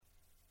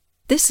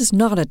This is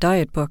not a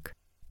diet book.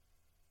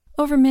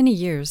 Over many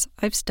years,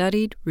 I've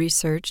studied,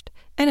 researched,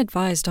 and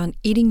advised on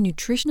eating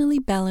nutritionally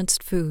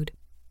balanced food.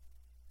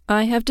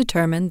 I have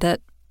determined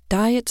that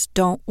diets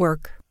don't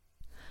work.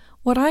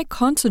 What I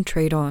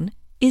concentrate on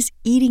is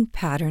eating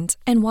patterns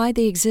and why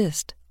they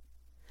exist.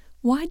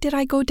 Why did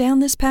I go down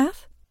this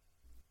path?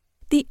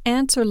 The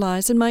answer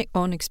lies in my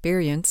own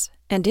experience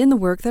and in the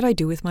work that I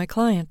do with my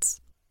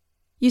clients.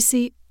 You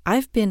see,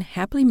 I've been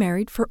happily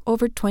married for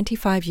over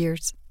 25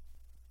 years.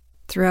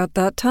 Throughout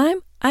that time,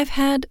 I've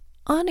had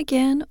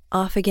on-again,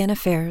 off-again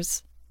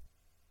affairs.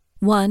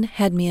 One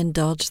had me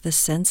indulge the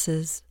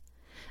senses.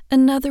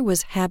 Another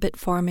was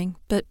habit-forming,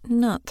 but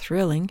not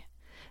thrilling.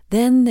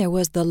 Then there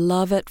was the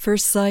love at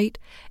first sight,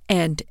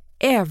 and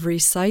every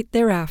sight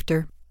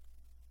thereafter.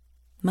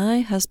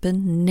 My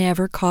husband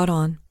never caught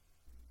on.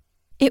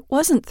 It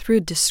wasn't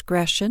through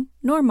discretion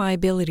nor my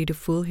ability to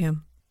fool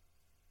him.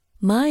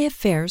 My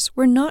affairs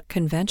were not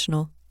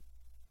conventional.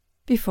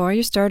 Before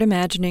you start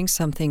imagining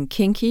something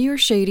kinky or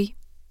shady,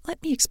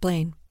 let me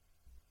explain.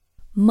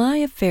 My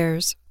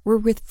affairs were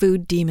with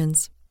food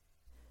demons.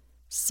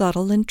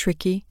 Subtle and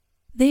tricky,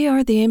 they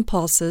are the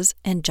impulses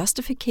and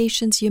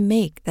justifications you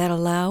make that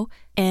allow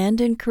and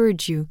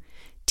encourage you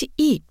to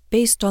eat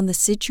based on the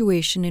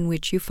situation in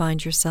which you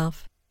find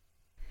yourself.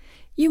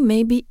 You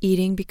may be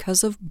eating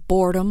because of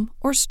boredom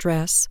or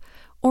stress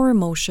or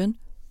emotion,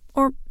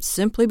 or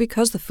simply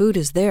because the food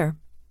is there.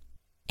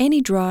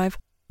 Any drive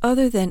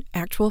other than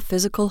actual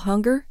physical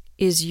hunger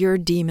is your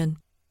demon.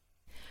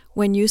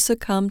 When you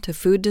succumb to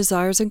food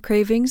desires and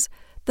cravings,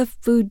 the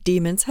food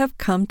demons have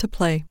come to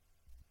play.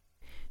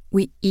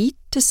 We eat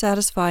to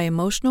satisfy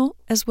emotional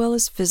as well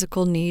as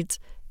physical needs,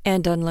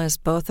 and unless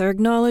both are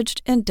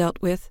acknowledged and dealt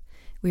with,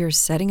 we are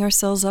setting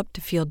ourselves up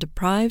to feel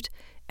deprived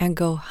and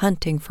go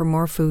hunting for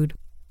more food.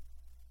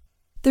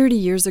 30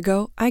 years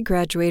ago, I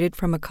graduated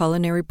from a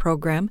culinary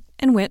program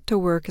and went to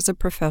work as a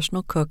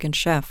professional cook and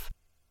chef.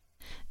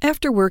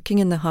 After working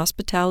in the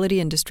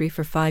hospitality industry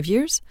for 5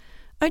 years,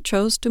 I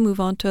chose to move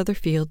on to other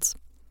fields.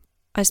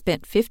 I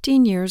spent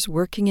 15 years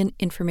working in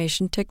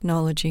information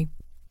technology.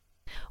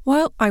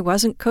 While I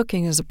wasn't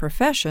cooking as a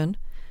profession,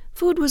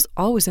 food was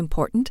always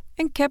important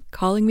and kept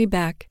calling me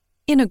back,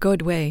 in a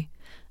good way,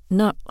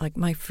 not like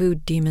my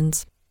food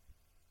demons.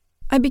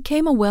 I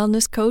became a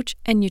wellness coach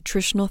and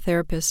nutritional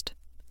therapist.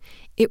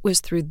 It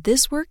was through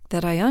this work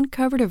that I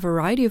uncovered a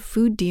variety of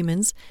food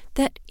demons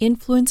that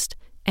influenced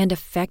and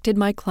affected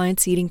my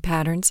clients' eating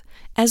patterns,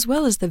 as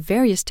well as the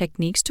various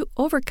techniques to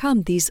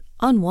overcome these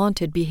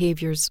unwanted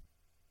behaviors.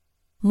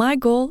 My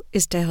goal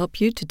is to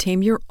help you to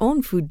tame your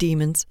own food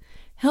demons,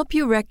 help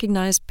you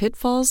recognize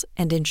pitfalls,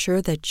 and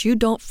ensure that you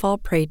don't fall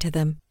prey to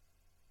them.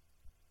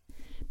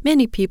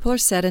 Many people are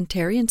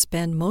sedentary and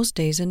spend most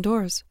days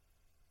indoors.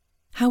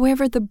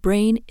 However, the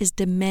brain is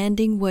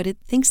demanding what it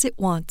thinks it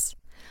wants,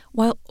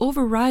 while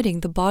overriding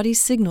the body's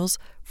signals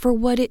for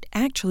what it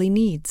actually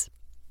needs.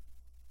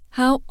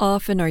 How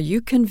often are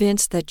you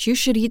convinced that you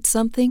should eat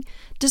something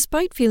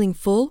despite feeling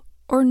full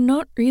or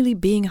not really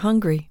being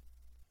hungry?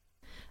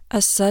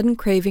 A sudden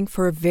craving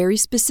for a very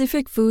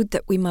specific food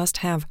that we must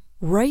have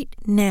right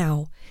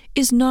now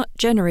is not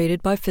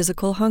generated by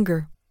physical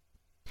hunger.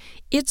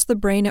 It's the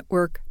brain at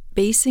work,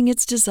 basing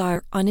its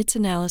desire on its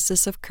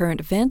analysis of current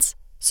events,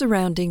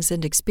 surroundings,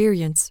 and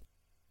experience.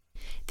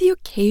 The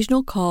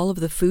occasional call of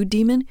the food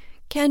demon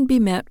can be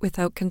met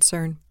without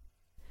concern.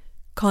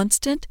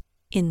 Constant,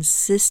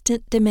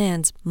 insistent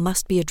demands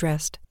must be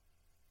addressed.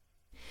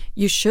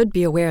 You should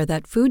be aware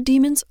that food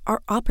demons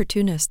are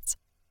opportunists.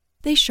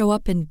 They show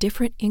up in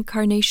different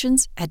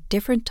incarnations at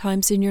different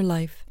times in your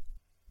life.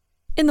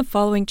 In the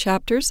following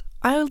chapters,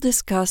 I'll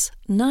discuss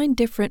 9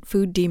 different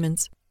food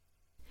demons.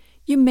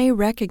 You may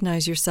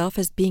recognize yourself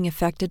as being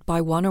affected by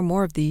one or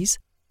more of these,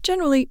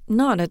 generally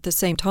not at the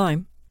same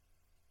time.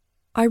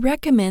 I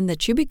recommend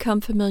that you become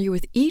familiar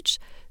with each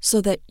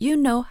so that you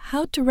know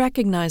how to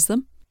recognize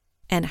them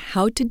and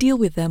how to deal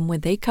with them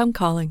when they come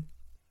calling.